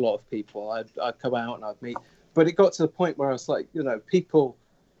an awful lot of people. I'd go out and I'd meet, but it got to the point where I was like, people,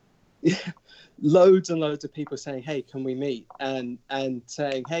 loads and loads of people saying, "Hey, can we meet?" and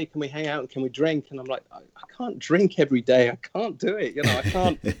saying, "Hey, can we hang out and can we drink?" And I'm like, I can't drink every day. I can't do it. I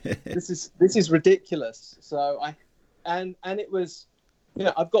can't. This is ridiculous. So and it was,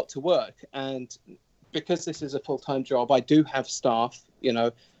 I've got to work, and because this is a full-time job, I do have staff.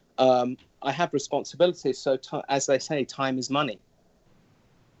 I have responsibilities, so as they say, time is money.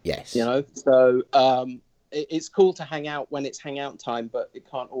 Yes. So it's cool to hang out when it's hangout time, but it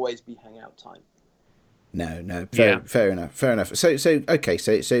can't always be hangout time. No. Fair enough. So okay.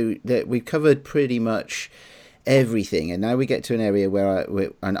 So we've covered pretty much everything, and now we get to an area where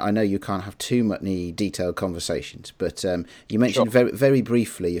I know you can't have too many detailed conversations, but you mentioned very, very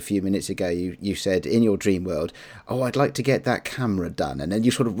briefly a few minutes ago, you said in your dream world, oh, I'd like to get that camera done, and then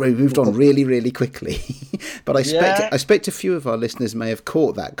you sort of moved on really, really quickly. But I expect a few of our listeners may have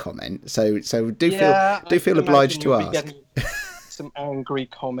caught that comment, so do feel obliged to ask. Some angry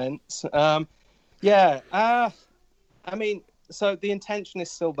comments. I mean, so the intention is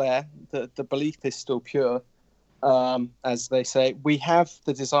still there, the belief is still pure. As they say, we have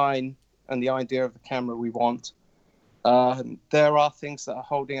the design and the idea of the camera we want. There are things that are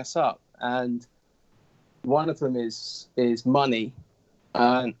holding us up, and one of them is money.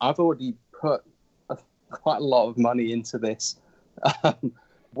 And I've already put quite a lot of money into this.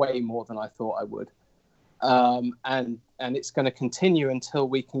 way more than I thought I would. And it's going to continue until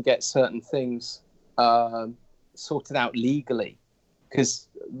we can get certain things sorted out legally. Because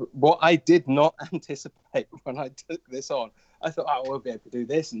what I did not anticipate when I took this on, I thought, oh, we'll be able to do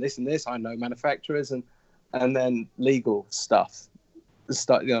this and this and this. I know manufacturers, and then legal stuff.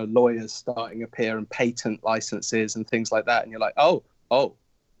 Lawyers starting to appear, and patent licenses and things like that. And you're like, oh,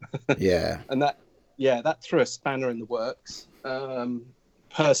 yeah. And that threw a spanner in the works.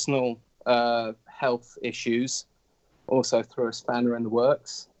 Personal health issues also threw a spanner in the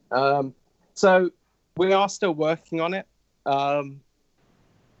works. So we are still working on it.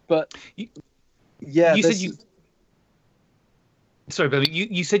 But you said sorry, but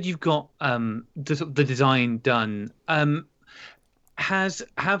you said you've got the design done. Have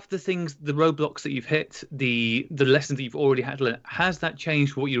the roadblocks that you've hit, the lessons that you've already had to learn, has that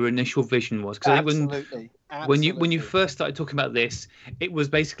changed what your initial vision was? Because Absolutely. When you first started talking about this, it was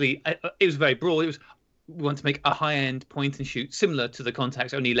basically, it was very broad. It was, we want to make a high-end point and shoot similar to the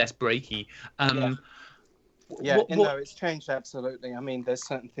Contax, only less breaky. No, it's changed absolutely. I mean, there's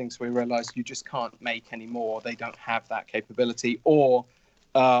certain things we realized you just can't make anymore. They don't have that capability, or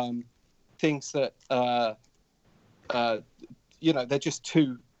things that they're just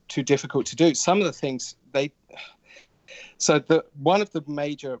too difficult to do. Some of the things one of the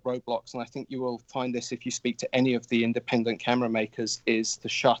major roadblocks, and I think you will find this if you speak to any of the independent camera makers, is the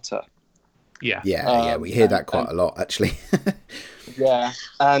shutter. Yeah, we hear that quite a lot, actually. Yeah,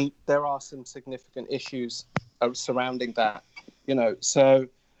 and there are some significant issues surrounding that, so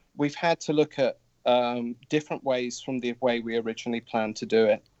we've had to look at different ways from the way we originally planned to do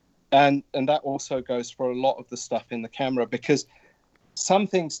it. And that also goes for a lot of the stuff in the camera, because some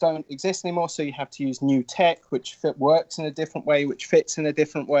things don't exist anymore, so you have to use new tech, which works in a different way, which fits in a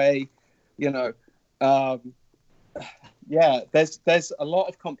different way, there's a lot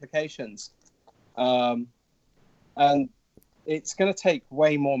of complications. And it's going to take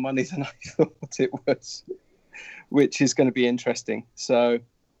way more money than I thought it was, which is going to be interesting. So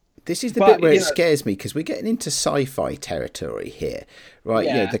this is the bit where it scares me, because we're getting into sci-fi territory here, right?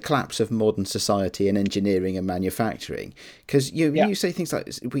 Yeah. The collapse of modern society and engineering and manufacturing. Because you say things like,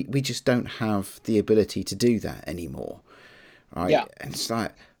 we just don't have the ability to do that anymore, right? Yeah. And it's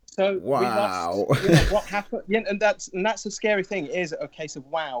like, so wow. We lost, what happened? Yeah, and that's a scary thing. It is a case of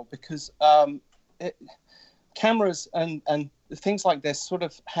wow, because cameras and things like this sort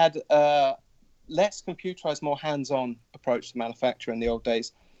of had less computerized, more hands-on approach to manufacture in the old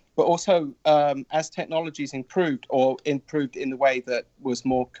days. But also, as technologies improved in the way that was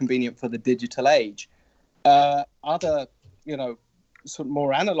more convenient for the digital age, other, sort of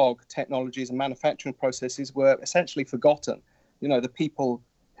more analog technologies and manufacturing processes were essentially forgotten. The people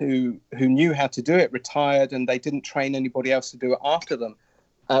who knew how to do it retired, and they didn't train anybody else to do it after them.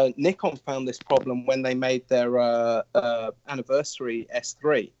 Nikon found this problem when they made their anniversary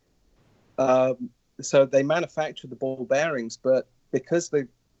S3. So they manufactured the ball bearings, but because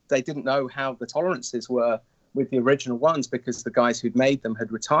they didn't know how the tolerances were with the original ones, because the guys who'd made them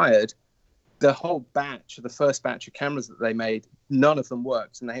had retired, the whole batch, the first batch of cameras that they made, none of them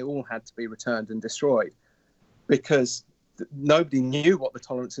worked, and they all had to be returned and destroyed because nobody knew what the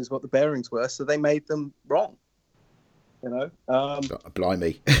tolerances, what the bearings were, so they made them wrong.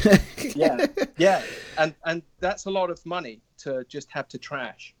 Blimey. yeah, and that's a lot of money to just have to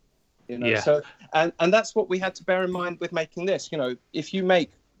trash. So and that's what we had to bear in mind with making this. If you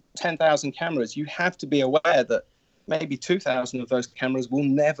make 10,000 cameras, you have to be aware that maybe 2,000 of those cameras will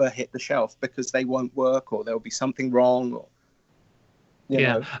never hit the shelf because they won't work, or there'll be something wrong, or you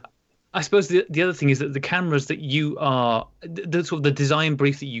know. I suppose the other thing is that the cameras that you are, the sort of the design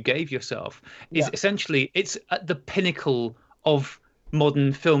brief that you gave yourself is essentially, it's at the pinnacle of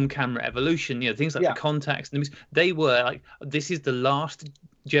modern film camera evolution. Things like the Contax, they were like, this is the last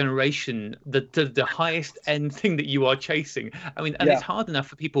generation, the highest end thing that you are chasing. I mean, and it's hard enough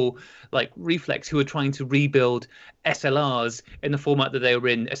for people like Reflex who are trying to rebuild SLRs in the format that they were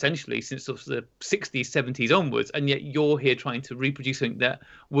in essentially since sort of the 60s, 70s onwards, and yet you're here trying to reproduce something that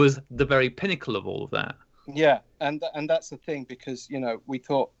was the very pinnacle of all of that. Yeah, and that's the thing, because we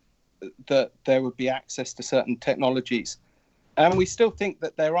thought that there would be access to certain technologies. And we still think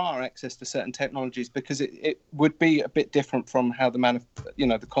that there are access to certain technologies, because it would be a bit different from how the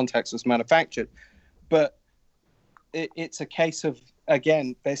Contax was manufactured. But it's a case of,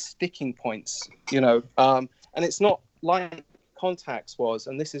 again, there's sticking points, and it's not like Contax was,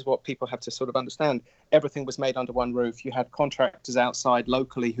 and this is what people have to sort of understand. Everything was made under one roof. You had contractors outside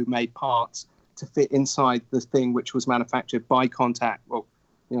locally who made parts to fit inside the thing which was manufactured by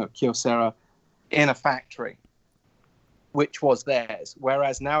Kyocera in a factory. which was theirs.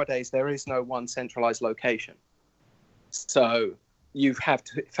 Whereas nowadays there is no one centralized location. So you have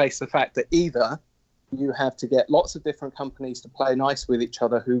to face the fact that either you have to get lots of different companies to play nice with each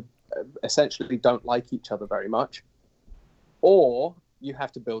other who essentially don't like each other very much, or you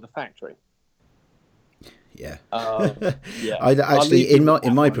have to build a factory. Yeah. Yeah. I actually, in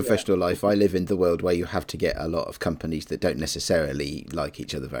my professional life, I live in the world where you have to get a lot of companies that don't necessarily like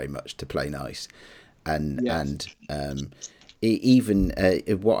each other very much to play nice, and even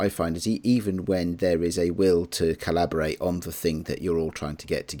what I find is even when there is a will to collaborate on the thing that you're all trying to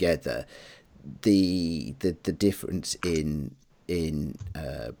get together, the difference in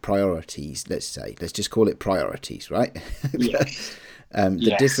priorities, let's just call it priorities, right? Yes.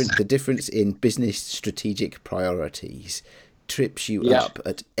 The difference in business strategic priorities trips you up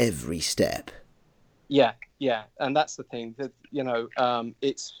at every step. Yeah, and that's the thing that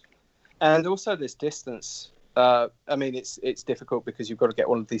it's, and also this distance. I mean, it's difficult because you've got to get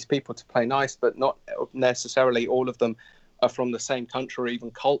all of these people to play nice, but not necessarily all of them are from the same country or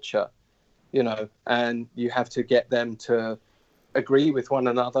even culture, and you have to get them to agree with one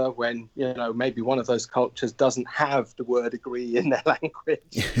another when maybe one of those cultures doesn't have the word agree in their language.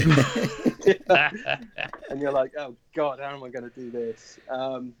 And you're like, oh god, how am I going to do this?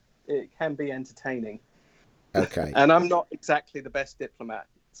 It can be entertaining. Okay. And I'm not exactly the best diplomat,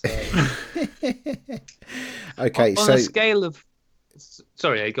 so. Okay, on so a scale of,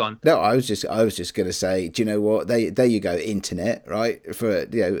 sorry, go on. No, I was just going to say, do you know what? There you go, internet, right? For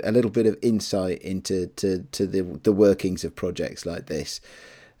a little bit of insight into the workings of projects like this.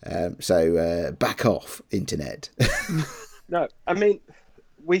 So back off, internet. No, I mean,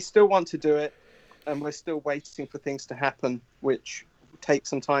 we still want to do it, and we're still waiting for things to happen, which take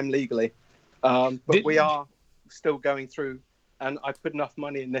some time legally. But we are still going through, and I put enough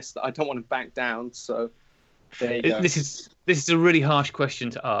money in this that I don't want to back down. So. There you go. This is a really harsh question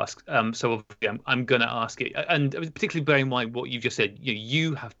to ask. So obviously I'm going to ask it, and particularly bearing in mind what you've just said.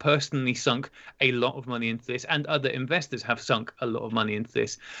 You have personally sunk a lot of money into this, and other investors have sunk a lot of money into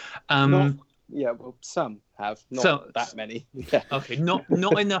this. Well, some have, not that many. Yeah. Okay, not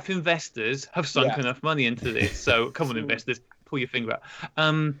enough investors have sunk enough money into this. So come on, investors, pull your finger out.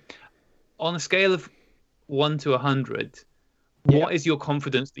 On a scale of 1 to 100. What is your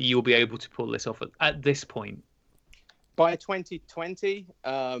confidence that you will be able to pull this off at this point? By 2020,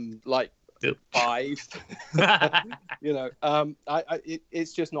 like 5.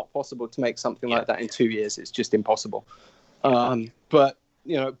 It's just not possible to make something like that in 2 years. It's just impossible. But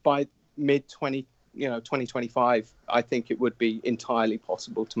by mid 2025, I think it would be entirely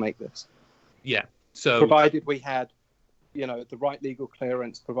possible to make this. Yeah. So provided we had, the right legal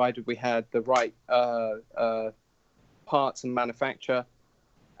clearance, provided we had the right parts and manufacture,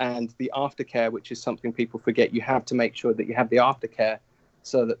 and the aftercare, which is something people forget. You have to make sure that you have the aftercare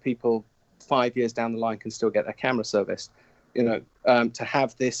so that people 5 years down the line can still get their camera serviced. To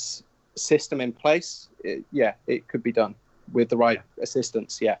have this system in place, it could be done with the right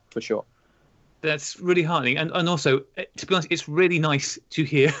assistance. Yeah, for sure. That's really heartening, and also, to be honest, it's really nice to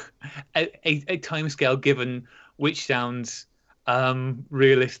hear a timescale given which sounds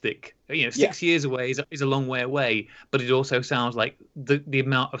realistic. 6 years away is a long way away, but it also sounds like the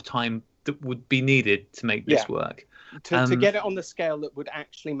amount of time that would be needed to make this work. To get it on the scale that would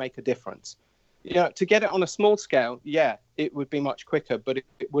actually make a difference. To get it on a small scale, it would be much quicker, but it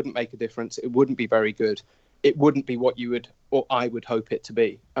wouldn't make a difference. It wouldn't be very good. It wouldn't be what you would or I would hope it to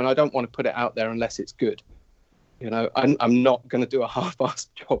be. And I don't want to put it out there unless it's good. I'm not going to do a half-assed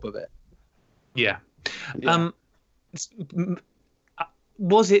job of it. Yeah.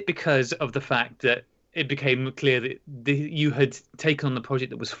 Was it because of the fact that it became clear that you had taken on the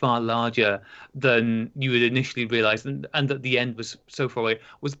project that was far larger than you had initially realised, and that the end was so far away?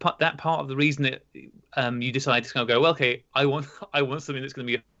 Was that part of the reason that you decided to kind of go, well, okay, I want something that's going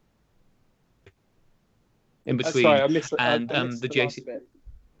to be in between? Sorry, I missed the JC.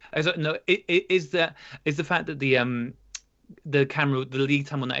 No, is the fact that the camera, the lead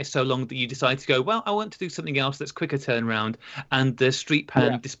time on that is so long that you decide to go, well, I want to do something else that's quicker turnaround, and the Street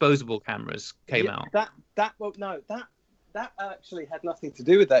Pan disposable cameras came out. That actually had nothing to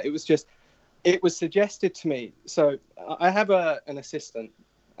do with that. It was just, it was suggested to me. So I have an assistant,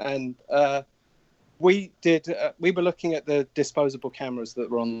 and we were looking at the disposable cameras that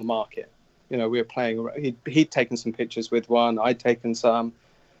were on the market. We were playing around. He'd taken some pictures with one, I'd taken some,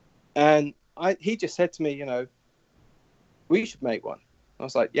 and he just said to me, we should make one. I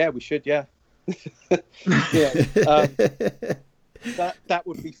was like, yeah, we should, yeah. That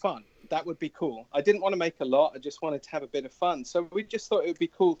would be fun. That would be cool. I didn't want to make a lot. I just wanted to have a bit of fun. So we just thought it would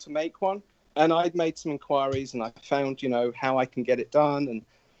be cool to make one. And I'd made some inquiries, and I found, how I can get it done.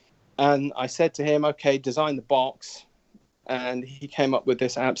 And I said to him, okay, design the box. And he came up with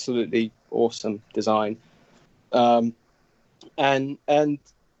this absolutely awesome design. And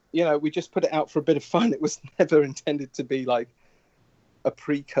we just put it out for a bit of fun. It was never intended to be like a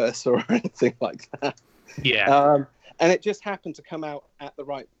precursor or anything like that. Yeah. And it just happened to come out at the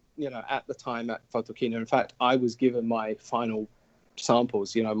right, at the time at Photokina. In fact, I was given my final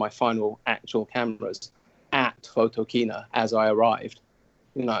samples, my final actual cameras at Photokina as I arrived,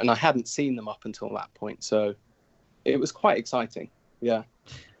 and I hadn't seen them up until that point. So it was quite exciting. Yeah.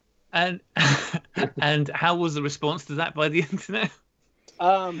 And how was the response to that by the internet?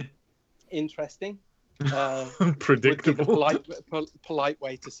 Interesting. Predictable. Polite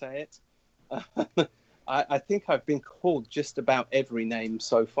way to say it. I think I've been called just about every name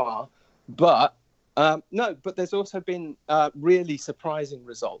so far, but no. But there's also been really surprising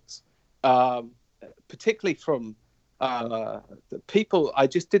results, particularly from the people I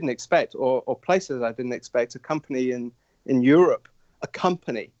just didn't expect, or places I didn't expect. A company in Europe, a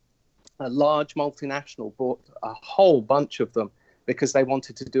large multinational, bought a whole bunch of them because they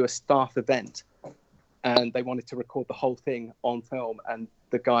wanted to do a staff event, and they wanted to record the whole thing on film. And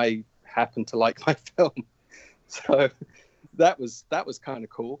the guy happened to like my film, so that was kind of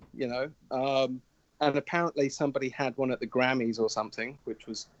cool, and apparently somebody had one at the Grammys or something, which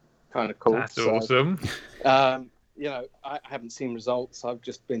was kind of cool. That's awesome. I haven't seen results. I've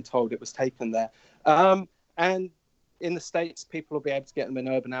just been told it was taken there. And in the States, people will be able to get them in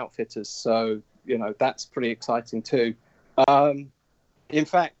Urban Outfitters, so that's pretty exciting too. In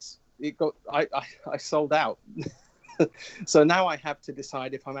fact, I sold out. So now I have to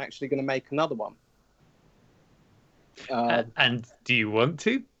decide if I'm actually going to make another one. And do you want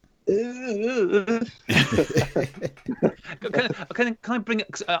to? Can I bring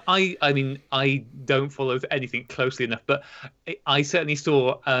it? I mean, I don't follow anything closely enough, but I certainly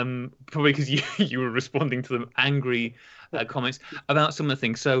saw, probably because you were responding to them, angry comments about some of the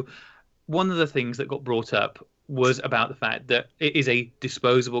things. So one of the things that got brought up was about the fact that it is a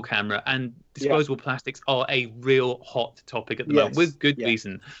disposable camera, and disposable plastics are a real hot topic at the moment, with good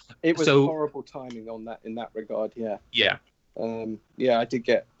reason. It was horrible timing on that in that regard. Yeah. I did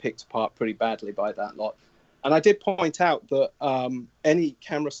get picked apart pretty badly by that lot. And I did point out that any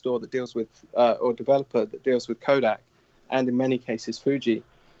camera store that deals with, or developer that deals with Kodak, and in many cases Fuji,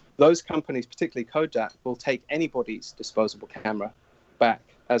 those companies, particularly Kodak, will take anybody's disposable camera back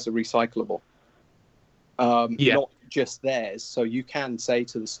as a recyclable. Not just theirs. So you can say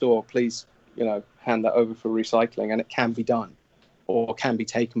to the store, please, hand that over for recycling, and it can be done, or can be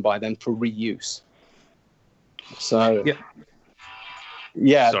taken by them for reuse. So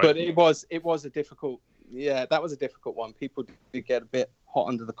but it was a difficult, that was a difficult one. People did get a bit hot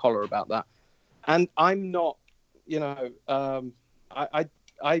under the collar about that, and I'm not,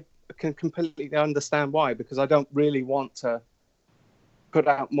 I can completely understand why, because I don't really want to put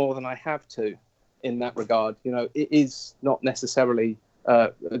out more than I have to in that regard. It is not necessarily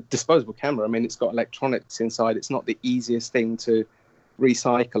a disposable camera. I mean, it's got electronics inside. It's not the easiest thing to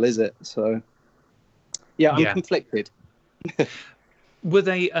recycle, is it? So I'm conflicted. Were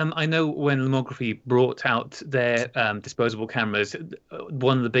they? I know when Lomography brought out their disposable cameras,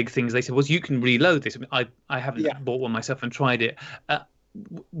 one of the big things they said was you can reload this. I mean, I haven't bought one myself and tried it.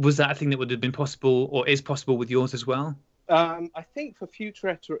 Was that a thing that would have been possible, or is possible with yours as well? I think for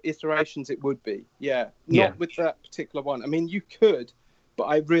future iterations it would be. Not with that particular one. I mean, you could, but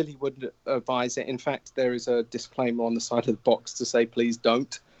I really wouldn't advise it. In fact, there is a disclaimer on the side of the box to say please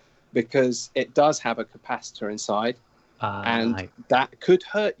don't, because it does have a capacitor inside, and that could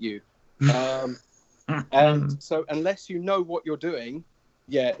hurt you. And so unless you know what you're doing,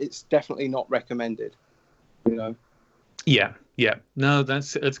 it's definitely not recommended. Yeah. No,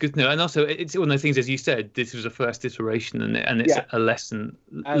 that's good to know. And also, it's one of those things, as you said, this was a first iteration, and it's a lesson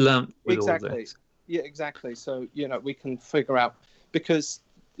learned with all this. Yeah, exactly. So, we can figure out, because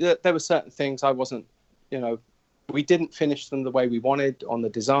there were certain things I wasn't, we didn't finish them the way we wanted on the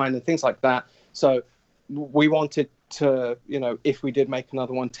design and things like that. So we wanted to, if we did make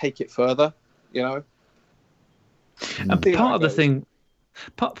another one, take it further, And part of the thing...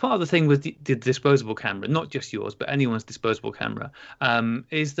 Part of the thing with the disposable camera, not just yours, but anyone's disposable camera,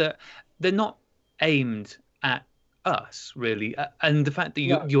 is that they're not aimed at us, really. And the fact that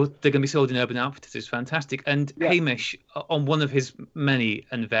they're going to be sold in Urban Outfitters is fantastic. And Hamish, on one of his many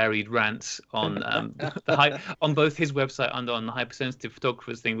and varied rants on on both his website and on the Hypersensitive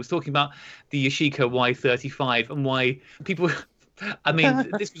Photographers thing, was talking about the Yashica Y35 and why people I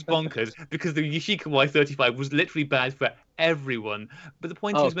mean, this was bonkers because the Yashica Y35 was literally bad for everyone. But the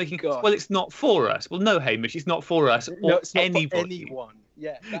point he was making, God. well, it's not for us. Well, no, Hamish, it's not for us or it's not anybody. for anyone.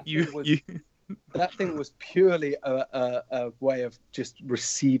 Yeah, that thing was purely a way of just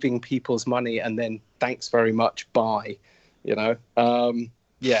receiving people's money and then thanks very much, bye.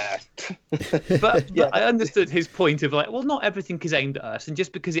 Yeah. but I understood his point of like, well, not everything is aimed at us, and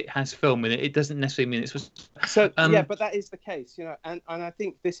just because it has film in it, it doesn't necessarily mean it's. So but that is the case, and I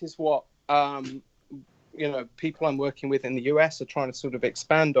think this is what people I'm working with in the US are trying to sort of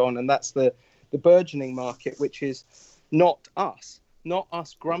expand on, and that's the burgeoning market, which is not us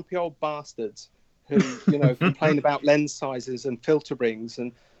grumpy old bastards who complain about lens sizes and filter rings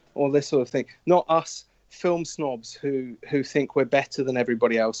and all this sort of thing. Not us film snobs who think we're better than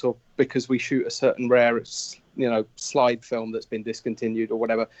everybody else, or because we shoot a certain rare slide film that's been discontinued or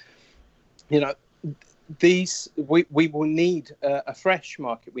whatever. These we will need a fresh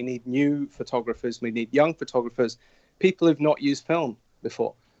market. We need new photographers, we need young photographers, people who've not used film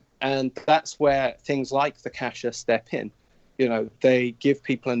before, and that's where things like the Kasha step in. They give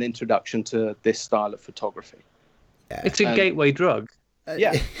people an introduction to this style of photography. It's a gateway drug.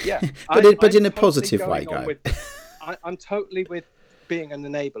 Yeah. but in a positive way, Graham. I'm totally with being an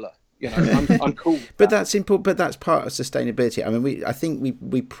enabler. I'm cool. But that's important. But that's part of sustainability. I mean, I think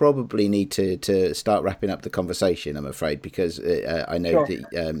we probably need to start wrapping up the conversation, I'm afraid, because I know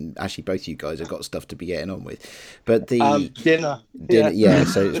that actually both you guys have got stuff to be getting on with. But the dinner. Yeah.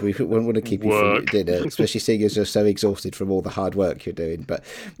 So we want to keep you from dinner, especially seeing as you're so exhausted from all the hard work you're doing. But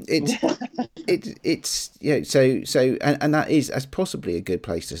it's So that is as possibly a good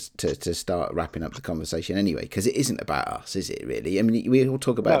place to start wrapping up the conversation anyway, because it isn't about us, is it really? I mean, we all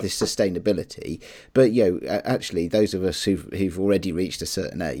talk about this sustainability, but actually those of us who've already reached a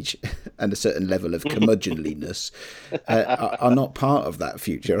certain age and a certain level of curmudgeonliness are not part of that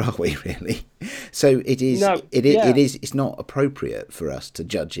future, are we really? So it's not appropriate for us to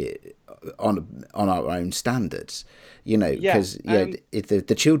judge it on our own standards, because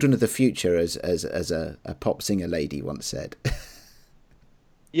the children of the future, as a pop singer lady once said.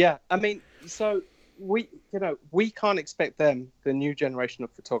 Yeah, I mean, so we can't expect them, the new generation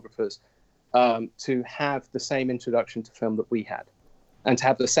of photographers, to have the same introduction to film that we had, and to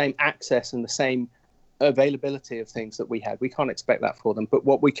have the same access and the same availability of things that we had. We can't expect that for them, but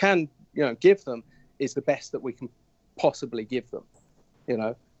what we can, give them is the best that we can possibly give them,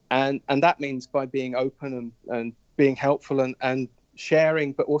 and that means by being open and being helpful and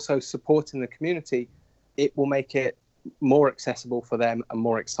sharing, but also supporting the community, it will make it more accessible for them and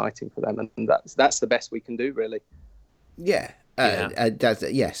more exciting for them, and that's the best we can do, really. Yes, and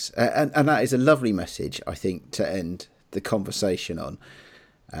that is a lovely message, I think, to end the conversation on.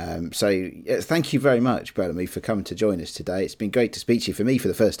 So thank you very much, Bellamy, for coming to join us today. It's been great to speak to you, for me, for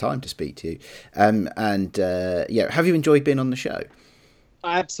the first time to speak to you. Have you enjoyed being on the show?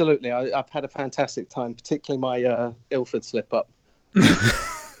 Absolutely, I've had a fantastic time, particularly my Ilford slip up.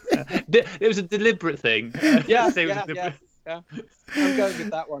 It was a deliberate thing. Yeah. I'm going with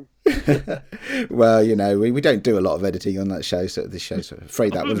that one. Well, we don't do a lot of editing on that show, so this show's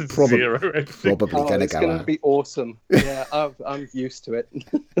afraid that was probably going to go out. It's going to be awesome. Yeah, I'm used to it.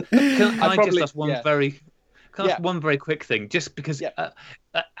 Can I just ask one very quick thing? Just because,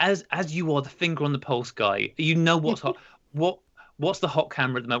 as you are the finger on the pulse guy, what's hot. What's the hot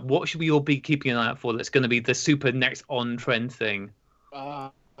camera at the moment? What should we all be keeping an eye out for? That's going to be the super next on trend thing.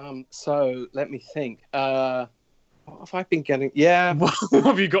 So let me think. What have I been getting? Yeah. What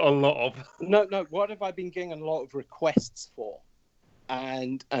have you got a lot of? No. What have I been getting a lot of requests for?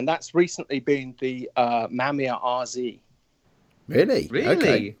 And that's recently been the Mamiya RZ. Really?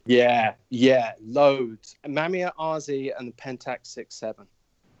 Okay. Yeah, loads. Mamiya RZ and the Pentax 6.7.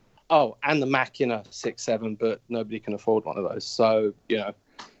 Oh, and the Machina 6.7, but nobody can afford one of those. So,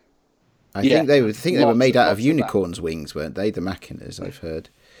 I think they were made out of unicorns' wings, weren't they? The Machinas, I've heard.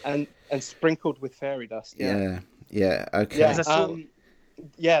 And sprinkled with fairy dust. Yeah. Okay.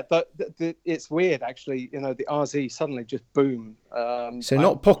 Yeah, it's weird actually. The RZ suddenly just boom. So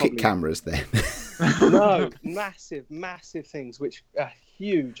not pocket cameras then. No, massive things which are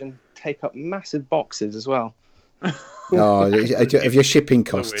huge and take up massive boxes as well. Oh, have your shipping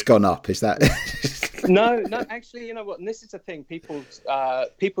costs gone up? Is that? No. Actually, you know what? And this is the thing.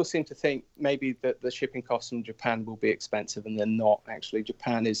 People seem to think maybe that the shipping costs from Japan will be expensive, and they're not. Actually,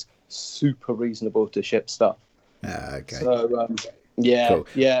 Japan is super reasonable to ship stuff. Okay. So, cool.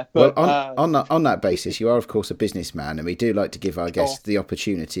 Yeah. But, well, on that basis, you are of course a businessman, and we do like to give our guests the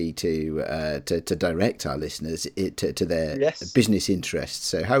opportunity to direct our listeners to their business interests.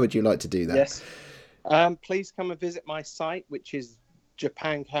 So, how would you like to do that? Yes. Please come and visit my site, which is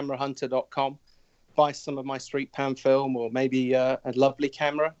japancamera.hunter.com. Buy some of my street pan film, or maybe a lovely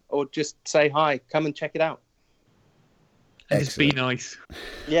camera, or just say hi. Come and check it out. And just be nice.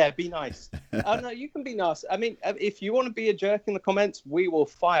 Yeah, be nice. Oh no, you can be nice. I mean, if you want to be a jerk in the comments, we will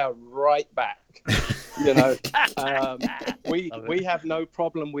fire right back. You know, we have no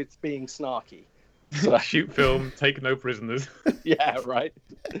problem with being snarky. So. Shoot film, take no prisoners. Yeah, right.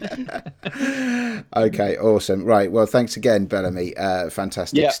 Okay, awesome. Right, well, thanks again, Bellamy.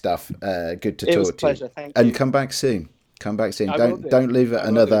 Fantastic stuff. Good to talk to you. It was a pleasure. Thank you. And come back soon. Don't leave it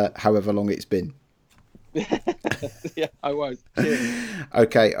another however long it's been. Yeah, I won't. Cheers.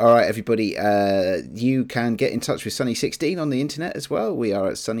 Okay, all right, everybody. You can get in touch with Sunny16 on the internet as well. We are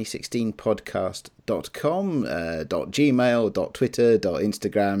at sunny16podcast.com, .gmail, .twitter,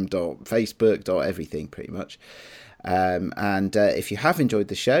 .instagram, .facebook, .everything pretty much. And if you have enjoyed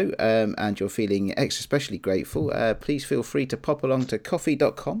the show and you're feeling extra specially grateful, please feel free to pop along to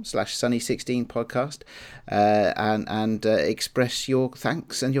coffee.com/sunny16podcast and express your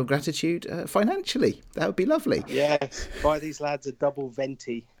thanks and your gratitude financially. That would be lovely. Yes, buy these lads a double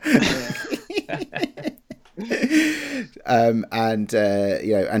venti. And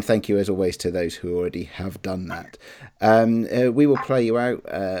thank you as always to those who already have done that. We will play you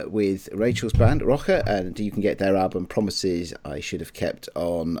out with Rachel's band Rocker, and you can get their album Promises I Should Have Kept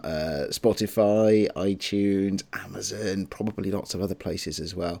on Spotify, iTunes, Amazon, probably lots of other places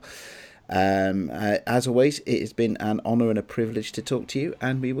as well. As always, it has been an honour and a privilege to talk to you,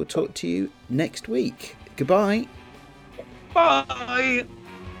 and we will talk to you next week. Goodbye. Bye.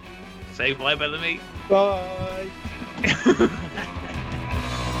 Say bye, Bellamy. Bye.